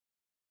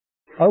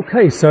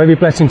Okay, so every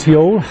blessing to you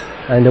all,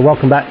 and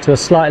welcome back to a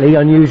slightly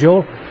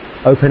unusual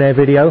open air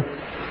video.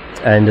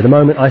 And the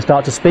moment I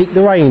start to speak,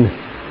 the rain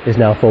is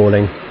now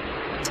falling.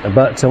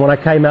 But when I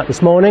came out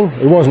this morning,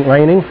 it wasn't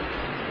raining,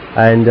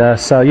 and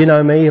so you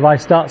know me, if I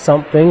start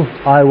something,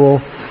 I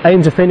will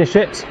aim to finish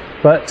it.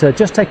 But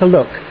just take a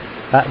look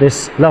at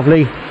this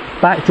lovely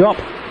backdrop.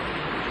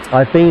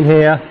 I've been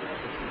here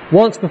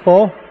once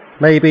before,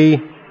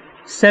 maybe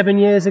 7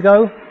 years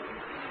ago,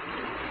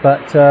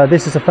 but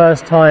this is the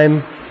first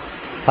time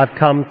I've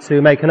come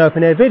to make an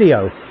open air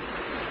video,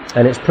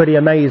 and it's pretty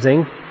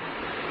amazing.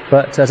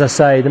 But as I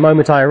say, the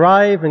moment I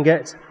arrive and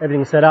get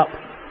everything set up,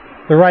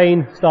 the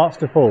rain starts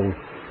to fall.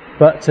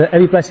 But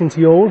every blessing to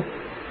you all,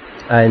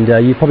 and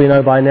you probably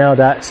know by now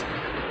that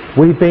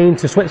we've been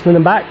to Switzerland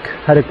and back,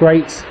 had a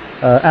great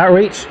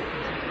outreach,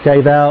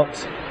 gave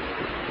out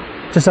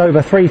just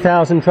over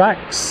 3,000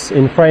 tracts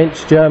in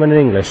French, German and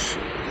English.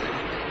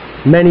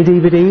 Many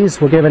DVDs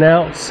were given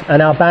out,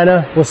 and our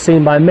banner was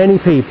seen by many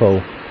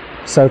people.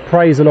 So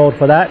praise the Lord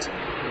for that.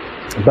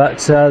 But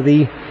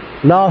the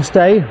last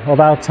day of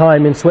our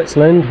time in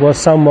Switzerland was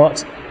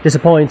somewhat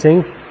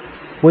disappointing.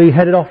 We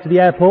headed off to the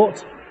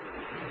airport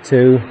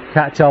to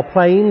catch our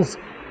planes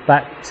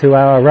back to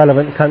our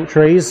relevant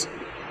countries,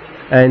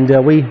 and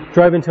we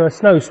drove into a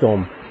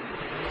snowstorm,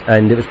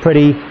 and it was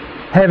pretty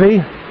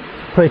heavy,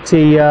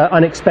 pretty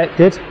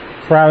unexpected.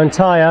 For our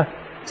entire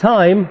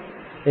time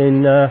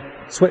in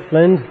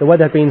Switzerland, the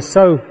weather had been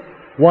so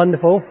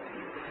wonderful.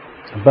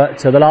 But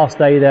the last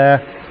day there,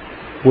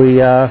 we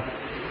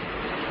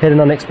hit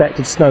an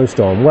unexpected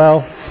snowstorm.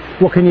 Well,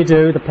 what can you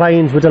do? The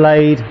planes were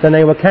delayed, then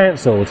they were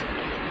cancelled.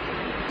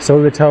 So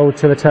we were told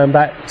to return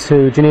back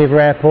to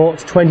Geneva Airport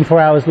 24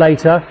 hours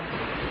later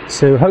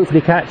to hopefully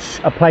catch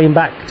a plane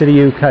back to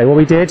the UK. Well,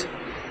 we did,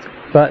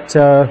 but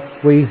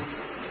we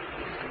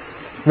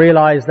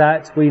realised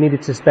that we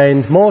needed to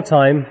spend more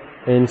time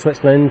in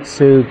Switzerland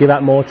to give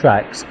out more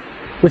tracts,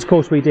 which of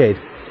course we did.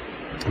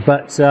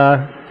 But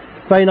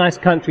very nice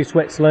country,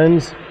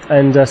 Switzerland,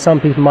 and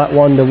some people might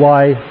wonder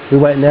why we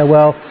went there.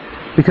 Well,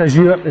 because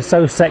Europe is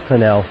so secular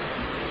now,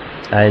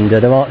 and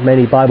there aren't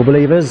many Bible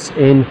believers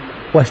in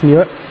Western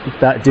Europe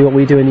that do what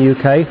we do in the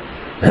UK.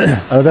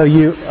 although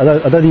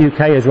the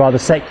UK is rather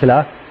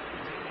secular,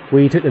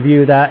 we took the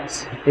view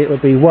that it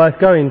would be worth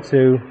going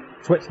to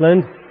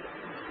Switzerland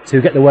to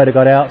get the word of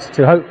God out,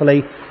 to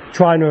hopefully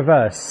try and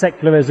reverse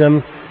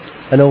secularism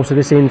and also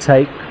this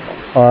intake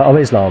of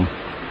Islam.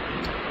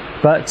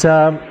 But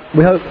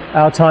we hope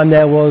our time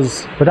there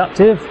was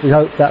productive. We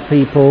hope that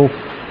people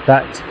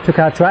that took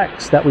our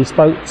tracts, that we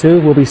spoke to,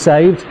 will be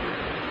saved.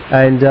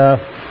 And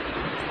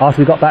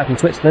after we got back from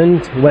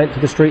Switzerland, we went to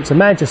the streets of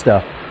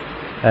Manchester.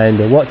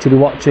 And what you'll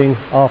be watching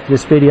after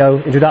this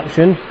video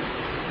introduction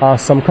are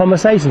some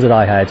conversations that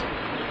I had.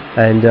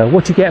 And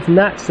what you get from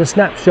that is a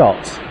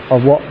snapshot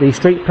of what the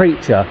street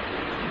preacher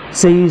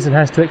sees and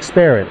has to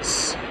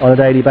experience on a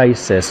daily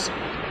basis.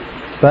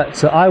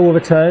 But I will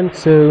return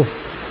to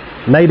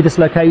maybe this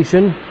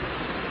location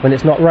when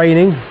it's not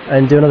raining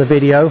and do another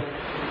video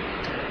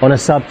on a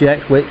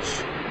subject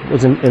which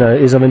was,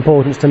 is of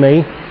importance to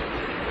me.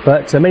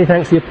 But many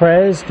thanks for your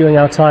prayers during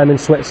our time in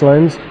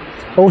Switzerland.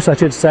 Also, I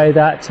should say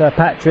that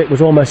Patrick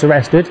was almost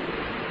arrested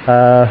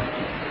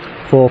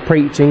for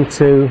preaching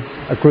to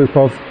a group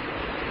of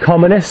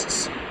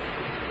communists.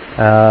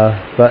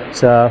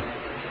 But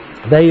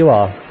there you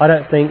are. I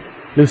don't think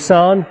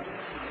Lausanne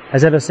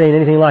has ever seen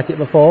anything like it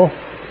before.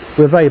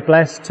 We're very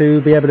blessed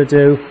to be able to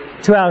do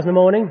 2 hours in the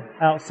morning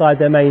outside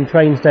their main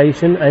train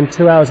station and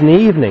 2 hours in the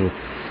evening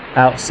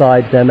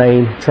outside their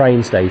main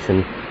train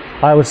station.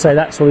 I would say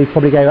that's where we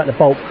probably gave out the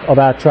bulk of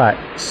our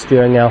tracts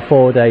during our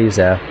 4 days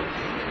there.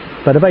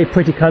 But a very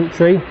pretty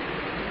country,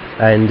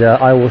 and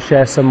I will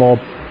share some more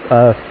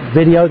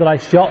video that I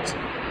shot,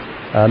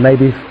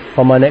 maybe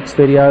from my next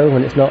video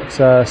when it's not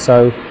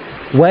so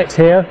wet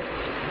here.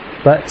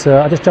 But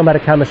I'll just jump out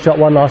of camera shot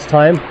one last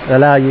time and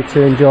allow you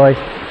to enjoy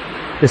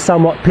this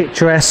somewhat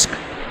picturesque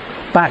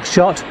back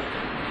shot.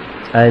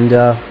 And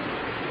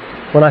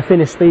when I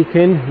finish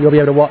speaking, you'll be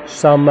able to watch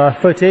some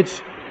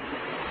footage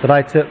that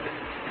I took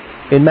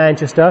in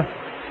Manchester.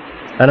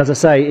 And as I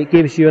say, it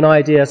gives you an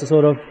idea as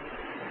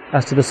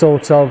to the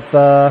sort of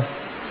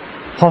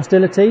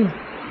hostility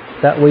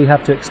that we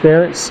have to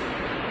experience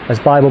as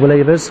Bible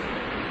believers.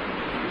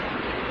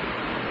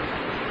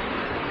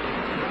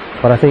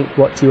 But I think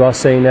what you are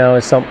seeing now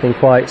is something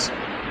quite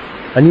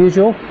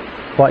unusual,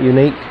 quite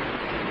unique.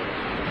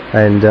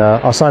 And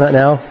I'll sign out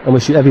now and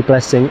wish you every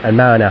blessing and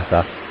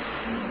Maranatha.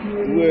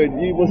 Word,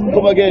 he must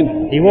come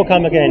again. He will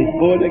come again.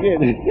 Born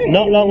again.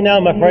 Not long now,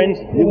 my friend.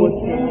 He must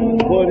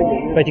born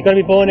again. But you've got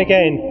to be born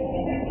again.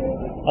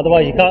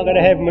 Otherwise you can't go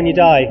to heaven when you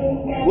die.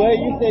 Where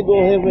you say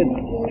go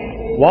heaven?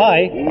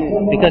 Why?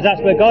 Because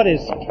that's where God is.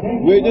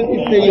 Where does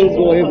it say you'll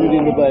go heaven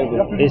in the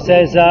Bible? It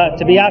says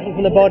to be absent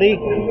from the body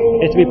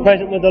is to be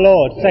present with the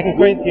Lord. 2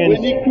 Corinthians.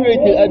 When he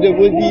created Adam,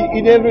 was he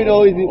in heaven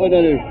or is he on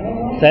earth?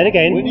 Say it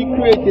again. When he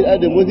created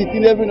Adam, was it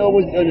in heaven or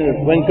was it on earth?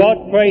 When God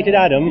created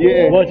Adam,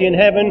 was he in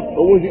heaven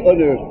or was he on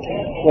earth?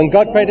 When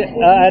God created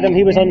Adam,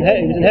 he was in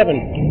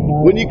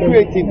heaven. When he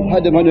created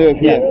Adam on earth,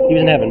 Yeah, he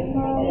was in heaven.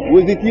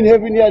 Was it in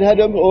heaven you had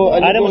Adam? Or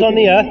Adam was on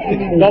the earth,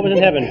 God was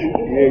in heaven.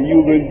 Yeah,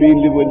 human being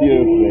live on the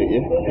earth, right?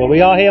 Yeah? Well, we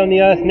are here on the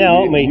earth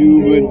now, aren't we?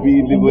 Human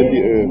being live on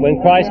the earth.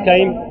 When Christ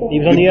came, he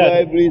was on the earth.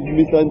 The Bible is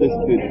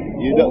misunderstood.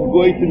 You're not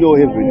going to know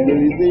heaven.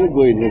 Does it say you're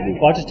going to heaven?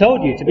 Well, I just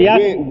told you, to be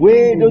absent.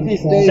 Where does it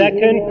say?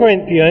 2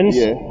 Corinthians,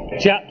 Yeah.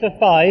 chapter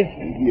 5,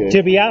 Yeah.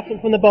 to be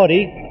absent from the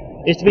body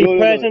is to be No, no, no.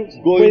 present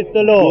Going- with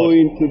the Lord.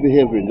 Going to the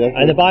heaven. That's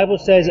And the Bible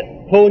says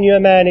Paul knew a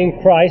man in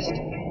Christ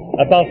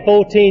about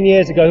 14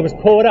 years ago who was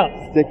caught up.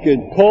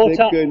 Second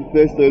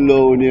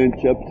Thessalonians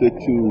chapter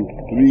 2,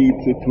 3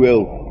 to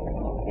 12,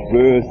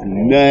 verse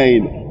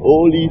 9.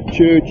 All these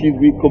churches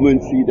we come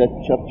and see that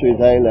chapter is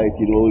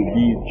highlighted, all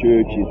these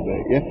churches,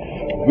 right?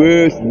 Yeah?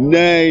 Verse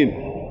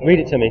 9. Read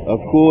it to me.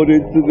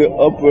 According to the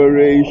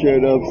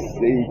operation of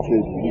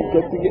Satan. You've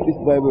got to get this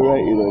Bible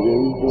right, you know. There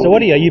is no So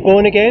what are you? Are you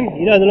born again?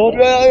 You know the Lord?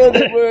 I heard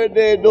the word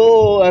there.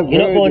 No, I've You're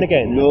not heard born it.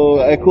 again?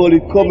 No, I call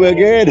it come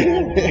again.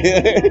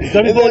 You've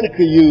got to be It's born like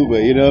a humor,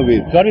 you know what I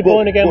mean? You've got to be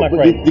born again, my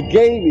friend. The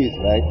game is,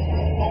 right?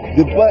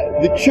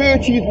 The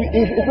churches,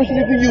 especially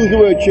if you use the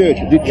word church,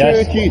 the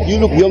Yes. churches, you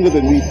look younger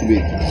than me to me.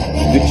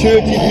 The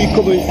churches we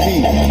come and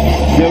see,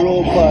 they're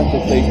all part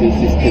of Satan's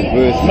system.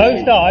 Verse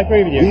Most 9. are, I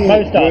agree with you.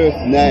 Most are.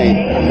 Verse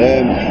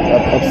 9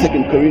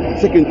 of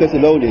Second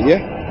Thessalonians,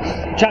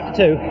 yeah?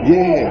 Chapter 2,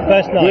 Yeah.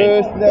 verse 9.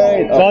 Verse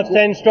 9. God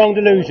sends strong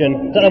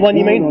delusion. Is that the one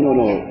you mean?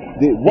 No.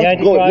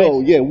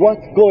 Antichrist.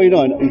 What's going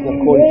on is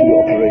according to the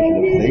operation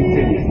of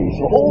Satan, you see.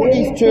 So all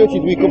these churches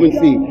we come and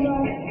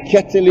see,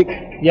 Catholic,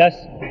 Yes.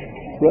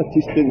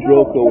 Protestant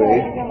broke away.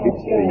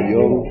 It's a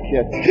young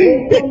cat.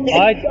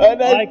 I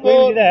And agree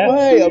with you there.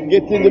 why? I'm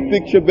getting the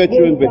picture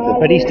better and better.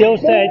 But he still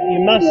said you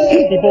must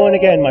be born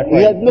again, my It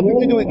had friend. nothing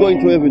to do with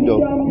going to heaven, though.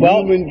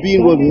 Well- Human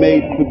being was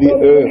made for the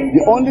earth.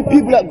 The only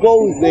people that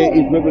goes there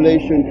is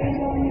Revelation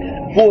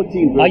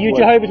 14. Are verse you 1.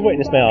 Jehovah's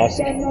Witness, may I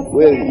ask?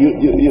 Well, you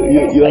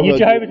Are you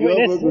Jehovah's you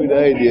Witness? have a good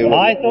idea.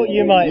 I thought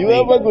you might You be.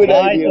 have a good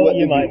I idea. thought what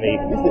you to might do. be.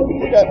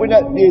 Listen, we're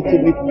not there to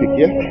nitpick,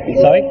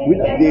 yeah? Sorry? We're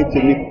not there to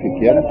nitpick,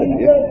 you understand,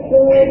 yeah?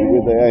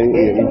 Whether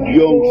it's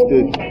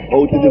youngsters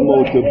out of the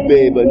mouth of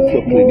babe and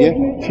suckling,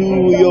 yeah?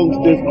 2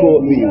 youngsters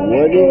caught me,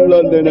 one in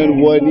London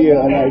and one here,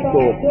 and I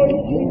thought,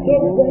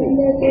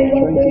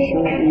 trying to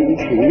show me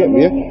this thing, you get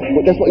me, yeah?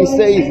 But that's what he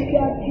says,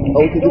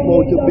 out of the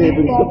mouth of babe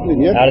and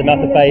suckling, yeah? Out of the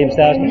mouth of babes,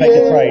 thou hast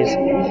perfected praise.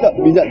 It's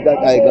not that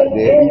I got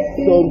there.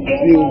 It's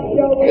something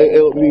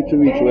helped me to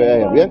reach where I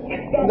am. Yeah,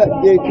 I'm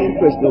not there to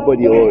impress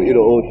nobody or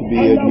or to be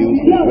a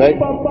nuisance, right?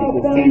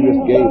 It's a serious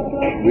game.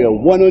 We are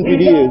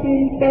 100 years,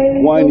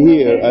 one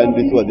here, and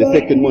this was the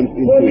second month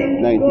into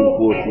it,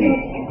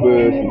 1914,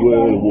 First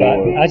World But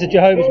War. as a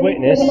Jehovah's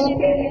Witness,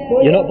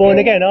 you're not born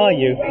again, are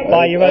you?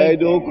 By your I own.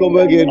 don't come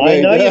again, I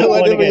mate. know you're not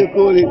born Whatever again. you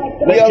call it.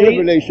 But We are Je-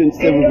 Revelation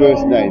 7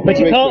 verse 9. But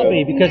you can't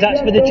be, because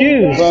that's for the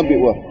Jews. Can't be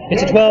what?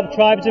 It's the 12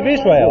 tribes of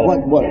Israel.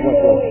 What?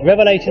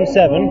 Revelation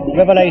 7,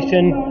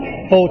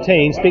 Revelation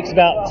 14 speaks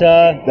about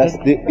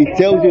It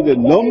tells you the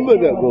number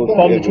that goes to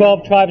from the heaven.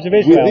 12 tribes of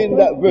Israel. Within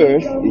that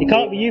verse, It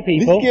can't be you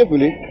people. Listen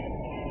carefully.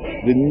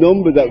 The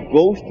number that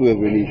goes to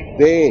heaven is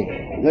there.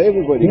 Not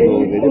everybody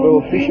goes there. They're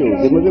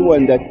officials. They're the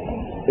one that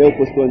help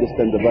us to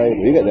understand the Bible.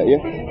 You get that, yeah?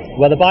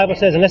 Well, the Bible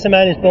says unless a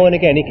man is born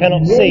again, he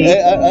cannot see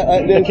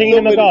the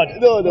kingdom of God.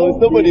 No,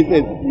 somebody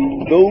said,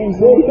 those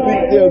who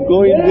think they're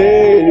going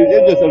there, they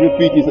just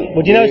repeat it.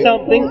 Well, do you know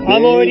something?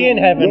 I'm already in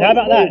heaven. How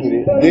about that?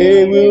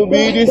 They will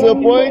be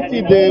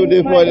disappointed when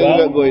they find they're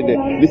not going there.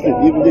 Listen,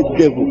 even the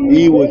devil,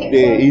 he was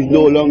there. He's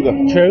no longer.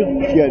 True.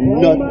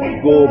 Cannot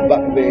go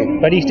back there.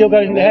 But he still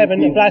goes into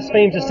heaven and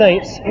blasphemes the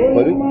saints.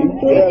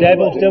 The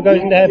devil still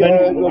goes into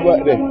heaven Go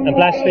back there. and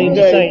blasphemes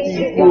the saints.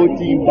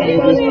 1914,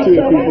 Jesus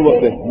took him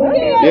up there.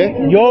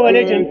 Yeah? Your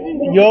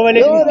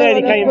religion said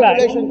he came back.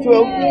 Revelation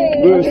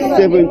 12, verse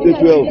 7 to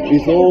 12.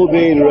 It's all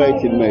there in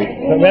writing, mate.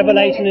 But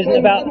Revelation isn't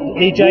about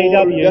the That's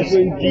JWs.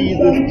 when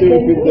Jesus took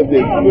him up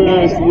there.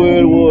 First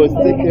World War,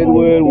 Second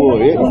World War.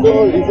 Yeah?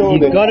 It's all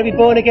You've there. got to be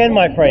born again,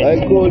 my friend.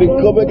 I call it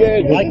come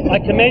again. I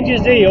commend your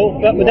zeal,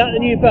 but without the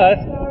new birth,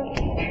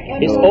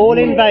 it's all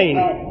in vain.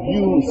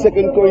 You, 2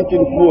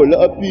 Corinthians 4, a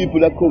lot of people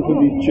that come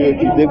from these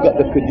churches, they've got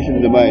the condition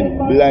of the mind,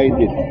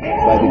 blinded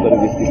by the God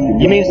of the system.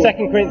 You mean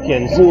 2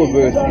 Corinthians 4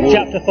 verse 4.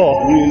 chapter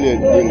 4?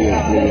 Brilliant.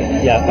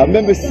 Yeah. I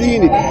remember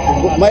seeing it,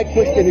 but my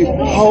question is,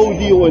 how do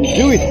you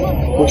undo it?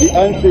 But the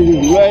answer is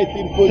right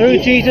in front of Through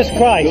you. Jesus No,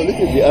 Christ.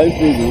 listen, the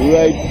answer is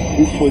right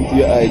in front of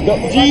your eyes. Now,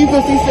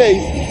 Jesus, he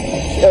says,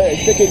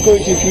 2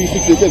 Corinthians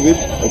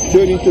 3:67,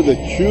 turning to the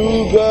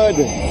true God.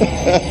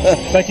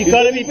 But you've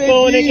got to be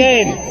born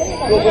again.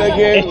 Come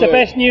again. It's the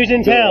best news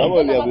in No, I town.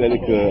 only have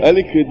a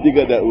little dig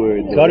at that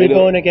word. Gotta be You know?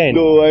 born again.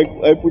 No,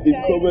 I put it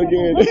come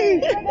again.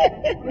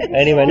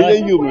 Anyway, In a nice.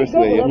 humorous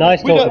way. Yeah?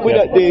 Nice we're talking not, we're to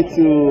you. not there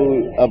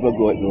to have a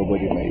go at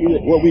nobody,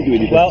 man. What we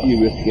doing is Well, a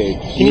serious game.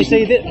 Can you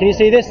see this? Can you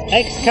see this?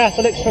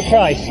 Ex-Catholics for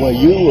Christ. Well,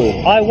 you were.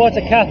 I was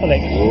a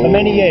Catholic for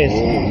many years.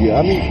 Oh, yeah,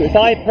 I'm interested.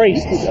 5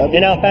 priests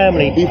in our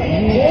family. If you,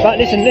 But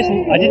listen,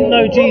 listen, I didn't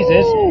know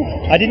Jesus.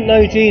 I didn't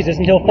know Jesus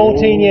until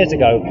 14 years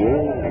ago.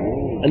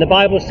 And the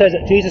Bible says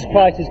that Jesus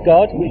Christ is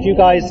God, which you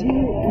guys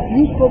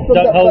You come from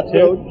don't that hold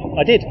background. to.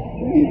 I did.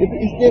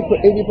 It's there for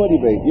anybody,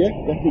 mate, yeah?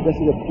 That's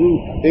the proof.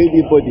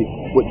 Anybody.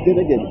 But then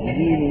again,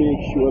 you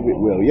make sure of it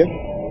well, yeah?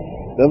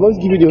 I was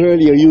giving you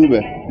earlier,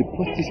 the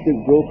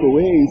Protestant broke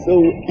away, so...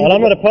 Well,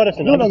 I'm not a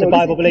Protestant, I'm just a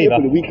Bible believer.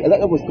 A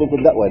lot of us come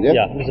from that one, yeah?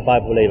 Yeah, I'm just a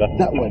Bible believer.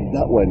 That one.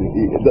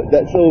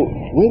 So,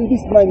 when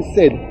this man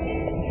said,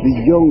 the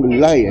young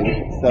lion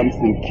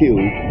Samson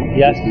killed,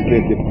 Yes.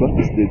 the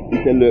Protestant,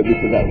 it alerted me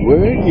to that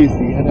word, you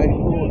see, and I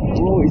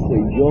thought, oh, it's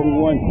a young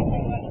one.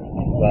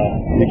 Well,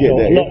 You get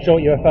that, I'm yeah? not sure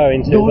what you're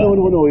referring to. No, but-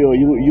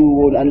 you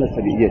won't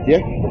understand it yet,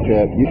 yeah?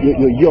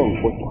 You're young,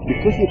 but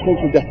because you come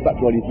from that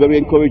background, it's very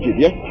encouraging,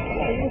 yeah?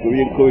 Very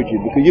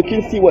encouraging, because you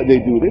can see what they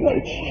do. They're not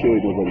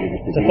showing over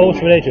anything. It's a false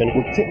religion.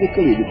 But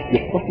technically,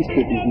 the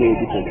Protestant is no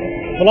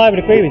different. Well, I would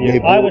agree with you. They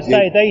I would broke-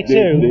 say they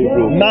too they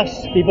broke.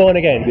 must be born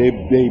again.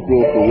 They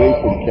broke away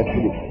from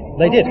Catholic.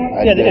 They did.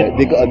 And Yeah, they did.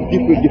 they got a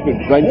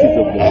different branches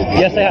of them.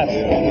 Yes, they have.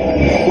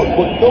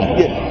 But don't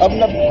forget, I'm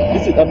not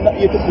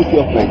here to put you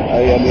off, mate.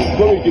 I am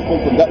encouraged you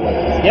come from that one.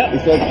 Yep.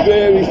 It's a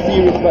very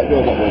serious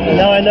background, that one.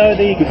 Now I know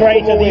the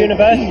creator of the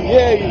universe,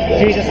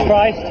 Yeah, Jesus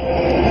Christ.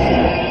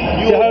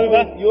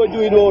 Jehovah. You're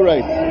doing all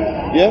right.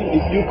 Yeah,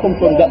 if you come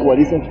from that one,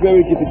 it's a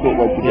very difficult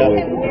one to,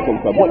 Yeah. to come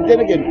from. But then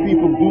again,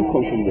 people do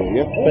come from there,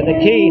 yeah? But the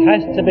key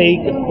has to be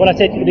what I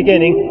said at the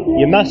beginning,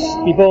 you must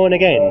be born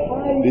again.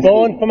 This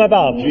Born is- from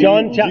above.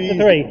 John chapter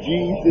 3.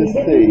 Jesus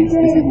says,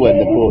 this is what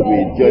the quote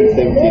reads, John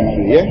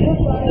 17:3, yeah?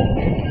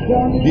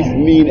 This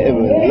mean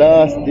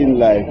everlasting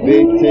life,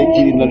 they take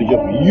in knowledge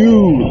of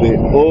you, the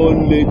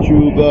only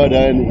true God,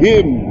 and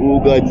Him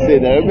who God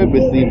said. I remember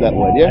seeing that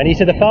one, yeah? And he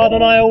said, the Father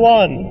and I are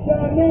one.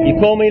 You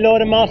call me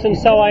Lord and Master, and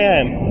so I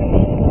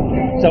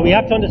am. So we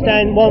have to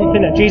understand one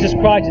thing, that Jesus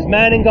Christ is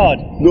man and God.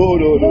 No.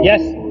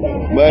 Yes.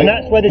 Man, And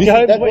that's where the this-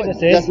 Jehovah's that's what-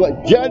 Witnesses- That's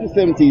what John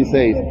 17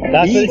 says.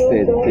 That's He what-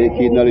 said,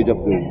 take in knowledge of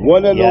the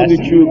one and Yes. only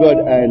true God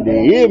and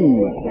Him.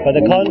 But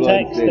the who God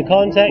context, said. the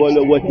context,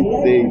 Follow what it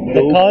says.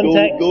 the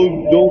context,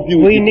 Don't view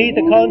we it. need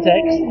the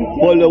context.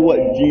 Follow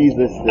what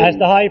Jesus said. As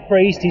the high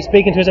priest, he's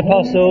speaking to his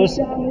apostles.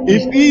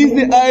 If He's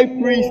the high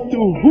priest,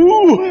 to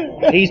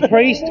who? He's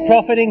priest,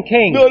 prophet, and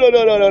king. No.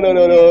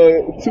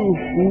 To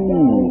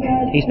who?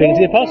 He's speaking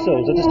to the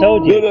apostles. I just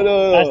told you.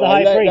 No. As the I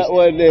high like priest. that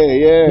one there,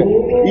 yeah.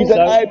 He's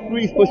So- a high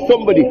priest for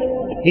somebody.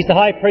 He's the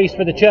high priest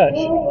for the church,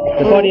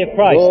 the body of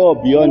Christ. Oh,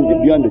 beyond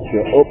the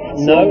church. Oh,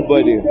 No.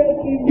 somebody.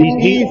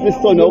 If He's the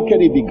Son, how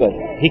can He be God?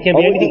 He can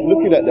I be was just anything.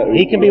 looking at that.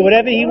 He can be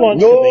whatever he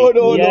wants No, to be.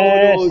 no,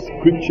 Yes.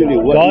 Scripturally,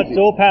 what is God's it?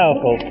 all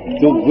powerful.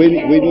 So when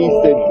he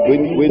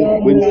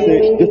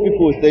said just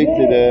before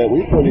Satan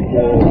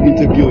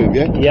interview him,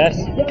 yeah,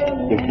 Yes.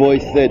 the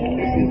voice said,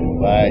 "This is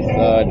my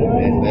son."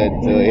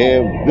 Listen to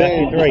him.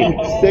 Then Matthew 3.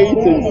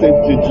 Satan said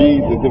to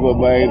Jesus, "Never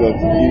mind us,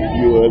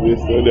 if you are the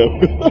son of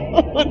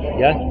God."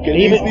 Yeah. Can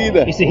you see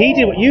that? You see, he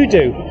did what you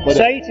do. What?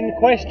 Satan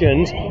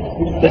questions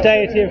the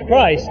deity of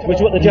Christ, which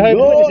is what the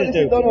Jehovah's Witnesses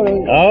do.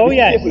 No. Oh, Listen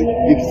yes. carefully.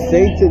 If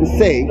Satan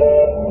say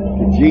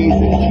to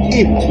Jesus,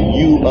 "If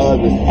you are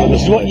the son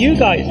This is of what God," you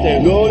guys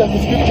do. no, that's the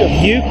scripture.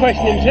 You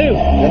question him too.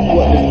 That's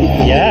what the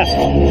scripture Yeah. says.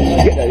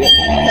 You get that,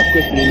 yeah? I'm not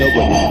questioning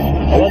nobody.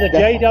 Well, the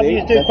That's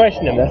JWs do that's-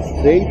 question him. That's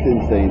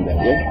Satan saying that,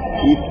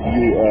 yeah? If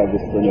you are the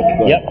son of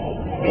God. Yep.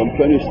 I'm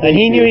trying to say And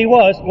he to knew you, he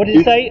was. What did he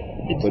If- say?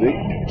 But it,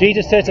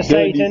 Jesus said to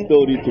turn these Satan,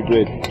 stones into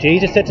bread.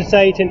 Jesus said to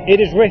Satan,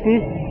 it is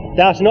written,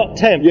 thou shalt not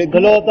tempt Yeah,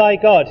 the Lord thy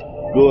God.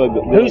 Go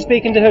on. Who's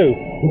speaking to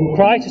who?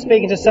 Christ is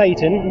speaking to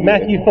Satan,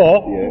 Matthew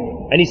 4,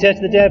 Yeah. and he says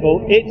to the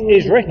devil, it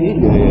is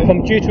written Yeah.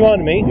 from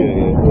Deuteronomy,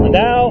 Yeah.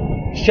 thou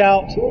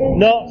shalt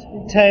not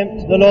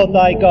tempt the Lord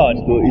thy God.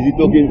 So is he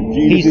talking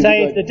Jesus? He's is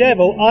saying to God? the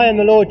devil, I am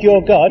the Lord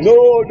your God.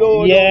 No.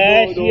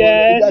 Yes, no.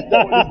 yes. That's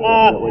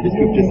not what the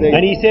scripture says.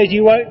 And he says,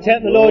 you won't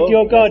tempt the Lord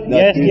your God.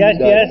 That's Yes,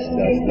 not- yes, yes.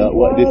 That's not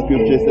what the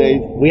scripture says.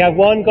 We have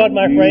one God,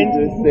 my friend,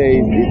 Jesus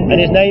says and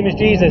his name is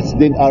Jesus.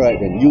 Then alright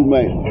then, you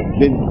might.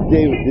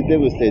 Then the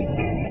devil said,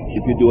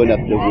 if you don't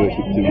have to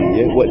worship to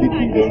me, yeah? What did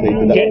Jesus say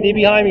to that? Get thee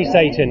behind me,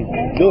 Satan.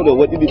 No,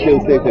 what did he tell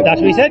Satan?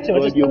 That's what he said to him.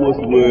 God, you must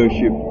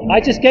worship. I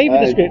just gave you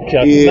the and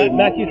scripture, him,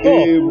 Matthew 4.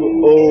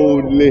 Him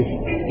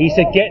only. He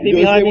said, get thee You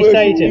don't behind say me, worship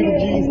Satan. in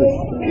Jesus.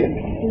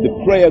 Yeah?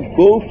 The prayer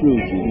go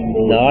through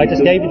Jesus. No, I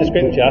just gave you the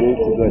scripture. Go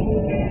to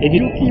God. If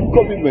You you keep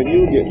coming, man.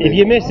 You'll get if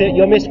you miss it,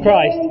 you'll miss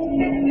Christ.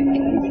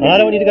 And I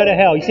don't want you to go to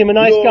hell. You seem a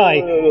nice guy.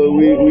 No,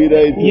 we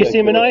don't do You that.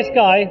 seem a nice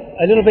guy.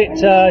 A little bit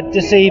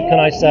deceived, can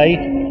I say?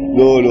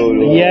 No.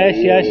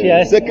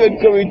 Yes. 2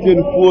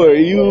 Corinthians 4,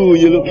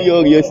 you look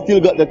young, you still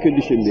got that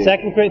condition there.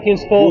 2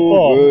 Corinthians 4:4.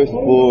 Oh, verse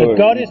 4. The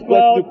God is You've got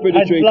to world has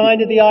penetrate it.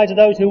 blinded the eyes of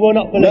those who will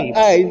not believe,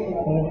 Not eyes,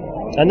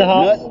 and the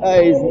hearts, not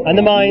eyes, and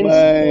the minds,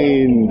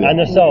 mind. and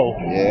the soul.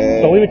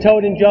 Yeah. But we were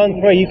told in John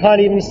 3, you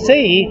can't even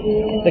see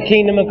the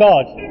kingdom of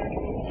God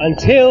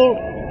until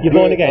You're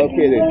born again.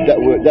 Okay then,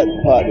 that word, that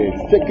part there.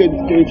 2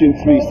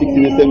 Corinthians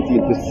 3:16 and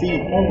 17. To see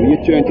when you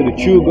turn to the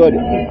true God,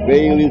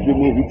 veil is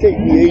removed. It takes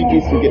me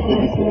ages to get to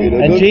this.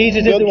 And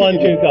Jesus is the one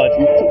true God.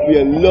 It took me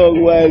a long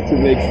while to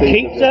make sense.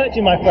 Keep of that.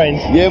 searching, my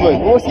friends. Yeah,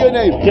 man. What's your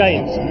name?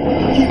 James.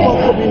 Keep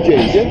on coming,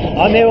 James. Yeah.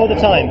 I'm here all the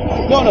time.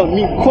 No,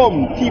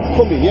 come. Keep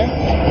coming. Yeah.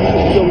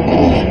 Listen to me.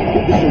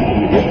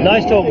 Yeah.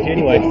 Nice talking to you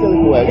anyway.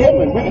 Yeah,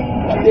 man. We're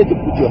not there to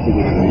put you up in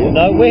it. Yeah.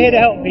 No, we're here to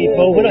help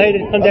people. We're not here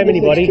to condemn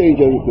anybody.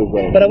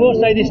 But I will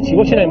say this to you.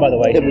 What's your name, by the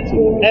way?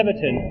 Everton.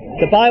 Everton.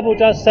 The Bible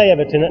does say,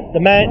 Everton,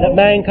 that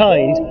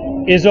mankind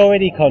is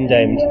already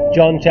condemned.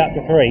 John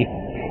chapter 3.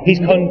 He's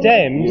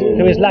condemned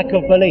to his lack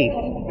of belief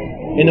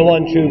in the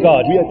one true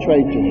God. We are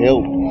trying to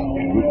help.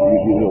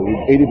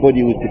 With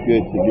anybody who's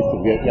prepared to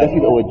listen. That's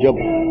our job.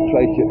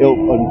 Try to help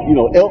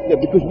help them,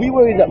 because we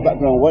were in that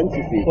background once,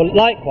 you see. Well,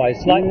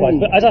 likewise.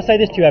 But as I say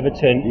this to you,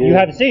 Everton, you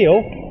have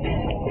zeal,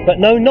 but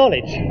no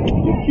knowledge.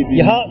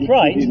 Your heart's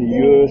right,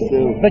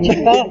 but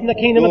you're far from the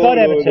kingdom of God,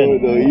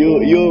 Everton. No,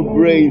 your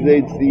brains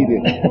ain't seen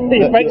it.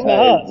 It breaks my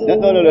heart.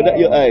 No, not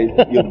your eyes.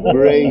 Your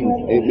brains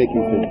ain't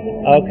making sense.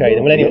 Okay,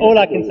 then. Well, anyway, all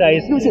I can say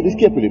is Listen, this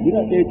carefully. We're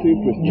not there to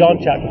impress you. John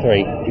chapter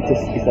 3.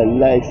 It's a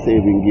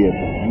life-saving game.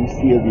 You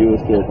save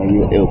yourself and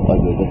you help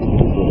others. That's what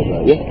it's all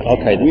about. Yeah.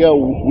 Okay. Then.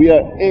 We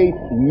are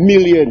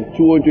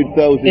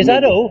 8,200,000. Is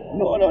that all?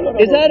 No.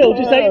 Is that all?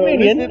 Just 8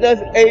 million? Listen,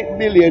 that's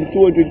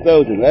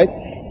 8,200,000, right?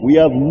 We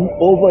have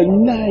over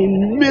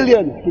 9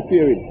 million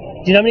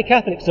preparing. Do you know how many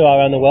Catholics there are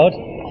around the world?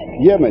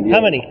 Yeah, man. Yeah.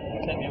 How many?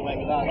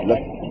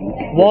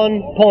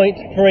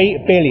 1.3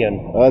 billion.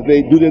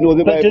 Do they know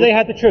the Bible? But do they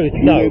have the truth? Do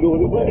No. they know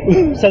the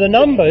Bible? So the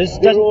numbers.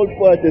 They're all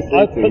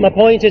Protestants. But my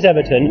point is,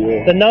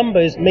 Everton, the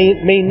numbers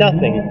mean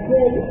nothing.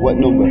 What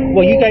number?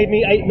 Well, you gave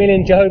me 8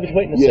 million Jehovah's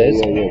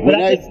Witnesses. Yeah. But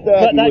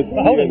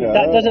hold on,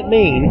 that doesn't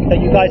mean that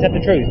you guys have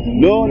the truth.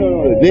 No.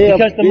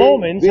 Because the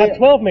Mormons have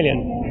 12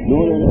 million.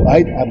 No.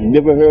 I've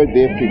never heard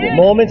their figure.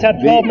 Mormons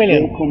have 12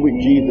 million. They come with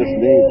Jesus'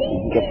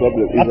 name. It's a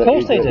problem. Of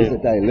course they do.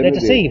 They're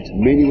deceived.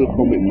 Many will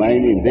come with my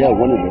name. They are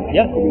one of them.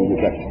 Yeah. Coming with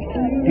that.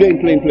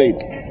 Plain.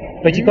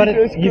 But you've got to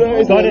trust.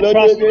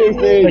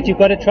 But you've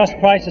got to trust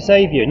Christ to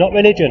save you, not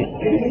religion,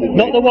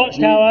 not the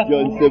Watchtower,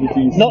 John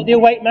 17, not the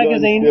Awake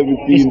magazine.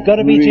 It's got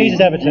to be Jesus,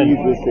 Everton.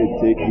 Jesus said,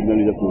 "Take him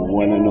knowledge of the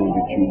one and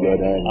only true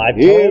God."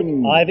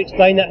 I've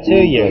explained that to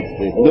you.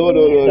 No.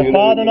 The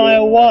Father and I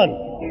are one.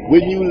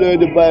 When you learn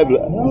the Bible,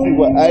 this is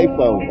what I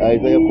found,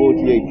 Isaiah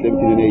 48, 17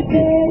 and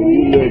 18. When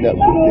you learn that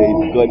book, there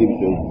is God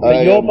himself.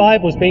 But your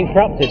Bible's being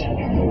corrupted.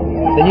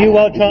 The New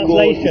World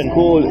Translation. It's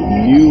called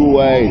New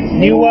Wine.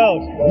 New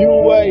World.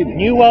 New Wine.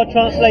 New World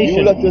Translation.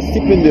 You have to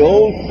stick in the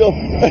old stuff.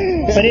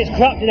 But it's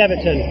corrupted,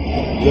 Everton.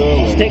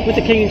 No, Stick with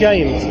the King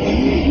James.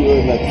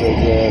 You're not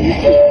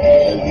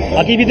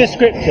I'll give you the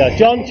scripture.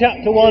 John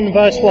chapter 1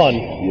 verse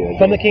 1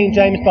 from the King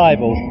James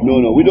Bible.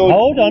 No, we don't.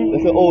 Hold on.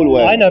 That's an old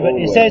wine. I know, but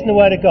it says in the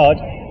Word of God,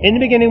 in the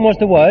beginning was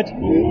the Word,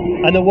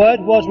 and the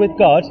Word was with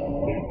God,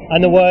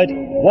 and the Word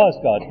was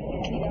God.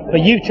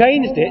 But you've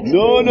changed it.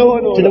 No.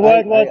 To the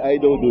Word was. I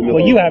don't do no.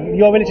 Well, you have.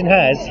 Your religion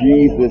has.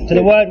 Jesus. To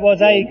the Word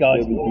was a God.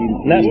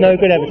 And that's no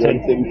good,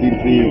 Everton.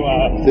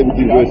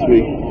 17 verse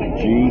 3.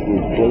 Jesus,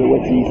 follow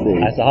what he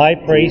says. As the high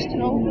priest.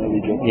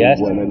 Yes.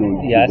 God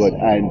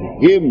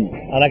and him.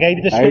 And I gave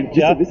you the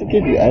scripture. I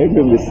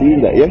remember seeing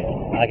that, yeah?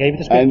 I gave you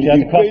the scripture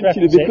to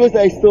cross-reference it. Because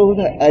I saw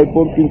that, I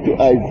bumped into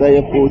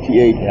Isaiah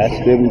 48,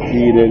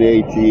 17 and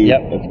 18.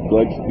 Yep. That's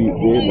God's speak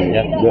there, man.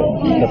 Yep.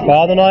 The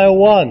Father and I are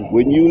one.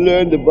 When you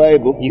learn the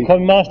Bible, you call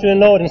me Master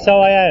and Lord, and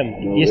so I am.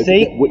 No, you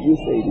see? What you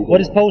say?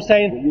 What is Paul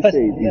saying?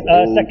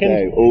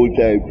 Old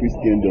time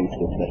Christendom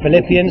stuff. Like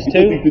Philippians 2.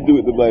 Nothing to do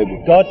with the Bible.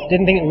 God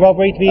didn't think it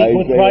robbery to be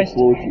equal with Christ.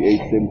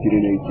 48, 17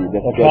 and 18.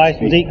 That's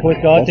Christ was equal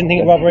with God. Didn't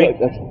think it robbery.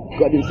 That's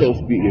God himself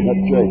speaking, not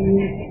right.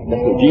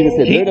 That's what Jesus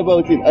said. Learn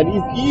about it, and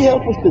he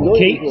helped us to know.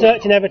 Keep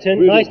searching, Everton.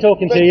 Really. Nice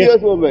talking to you.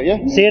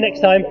 See you next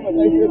time.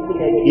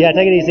 Yeah,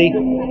 take it easy.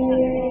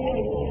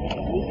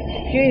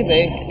 Excuse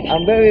me,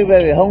 I'm very,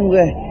 very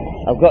hungry.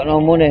 I've got no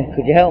money.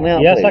 Could you help me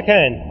out? Yes, please? I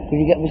can. Could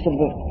you get me some?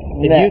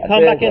 If you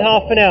come back in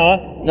half an hour.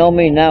 No,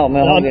 me now.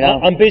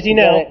 I'm busy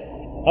now.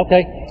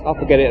 Okay. I'll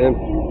forget it then.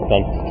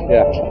 Done.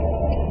 Yeah.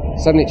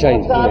 Suddenly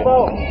changed.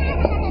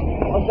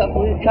 What's that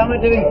camera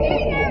doing?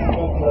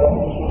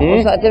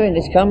 What's that doing?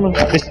 This camera?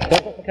 Don't touch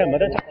the camera.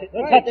 Don't touch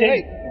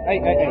it. Hey.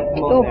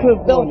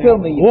 Don't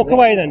film me. Walk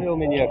away then.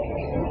 Filming you.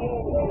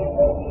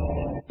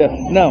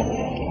 Now,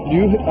 do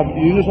you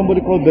know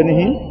somebody called Benny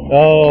Hinn?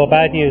 Oh,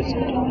 bad news.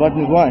 What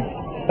is why?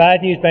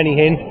 Bad news, Benny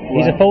Hinn.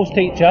 He's a false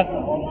teacher.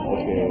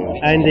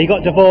 And he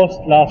got divorced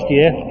last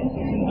year.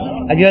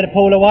 Have you heard of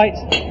Paula White?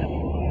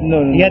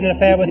 No. He had an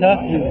affair with her.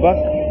 He's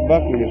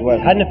back with his wife.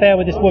 Had an affair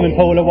with this woman,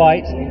 Paula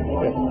White.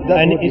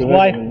 And his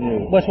wife.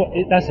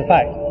 That's a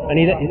fact. And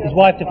his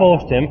wife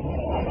divorced him.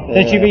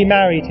 Then she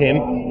remarried him.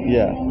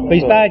 Yeah. But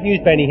he's bad news,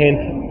 Benny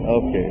Hinn.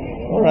 Okay.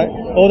 All right.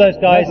 All those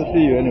guys. Nice to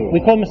see you anyway. We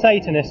call them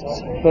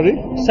Satanists. Sorry?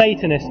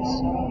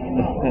 Satanists.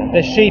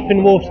 They're sheep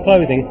in wolf's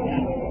clothing.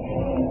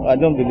 I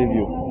don't believe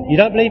you. You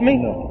don't believe me?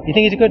 No. You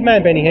think he's a good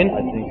man, Benny Hinn? I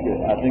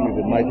think he's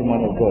a mighty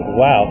man of God.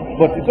 Wow.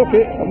 But it's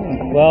okay. I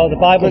mean, Well, the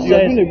Bible but you're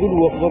says. doing a good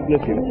work. God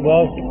bless you.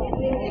 Well,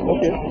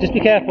 Okay. just be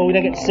careful. We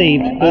don't get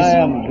deceived. I Because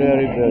am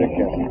very, very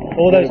careful.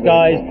 all those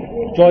guys,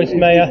 Joyce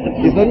Meyer.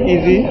 It's not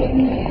easy.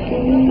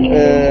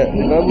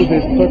 The Bible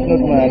says, touch not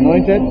my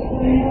anointed,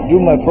 do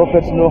my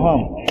prophets no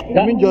harm.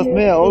 That- Even just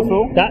Mayor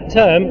also. That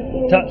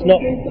term, touch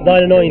not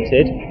thine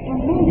anointed,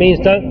 means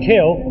don't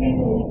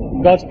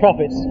kill God's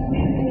prophets.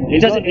 It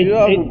doesn't. You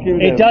have to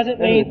kill It them. doesn't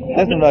mean.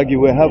 Let's not argue.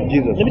 We have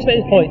Jesus. Let me just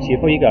make this point to you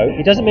before you go.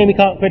 It doesn't mean we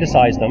can't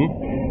criticise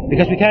them,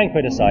 because we can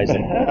criticise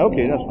them.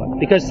 Okay, that's fine.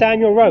 Because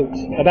Samuel wrote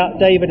about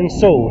David and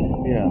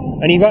Saul, Yeah.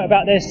 and he wrote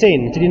about their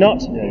sin, did he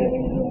not? Yeah.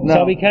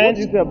 Now, we can't- what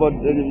do you say about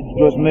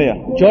Joyce Meyer?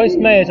 Joyce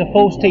Meyer is a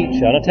false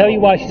teacher, and I'll tell you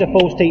why she's a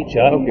false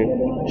teacher. Okay.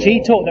 She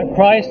taught that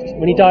Christ,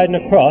 when he died on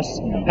the cross,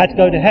 had to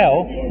go to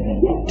hell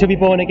to be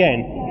born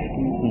again.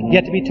 He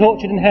had to be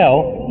tortured in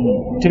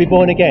hell to be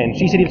born again.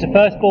 She said he was the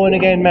first born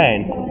again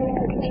man.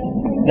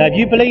 Now, if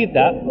you believe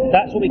that,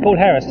 that's what we call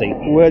heresy.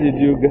 Where did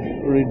you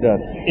read that?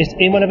 It's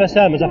in one of her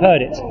sermons, I've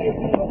heard it.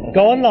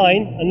 Go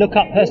online and look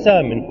up her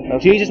sermon. Okay.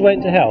 Jesus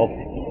went to hell.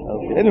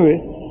 Okay.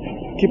 Anyway,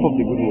 keep up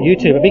the good work. You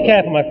too, but be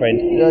careful, my friend.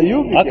 Yeah,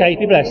 you. Okay,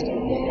 be blessed.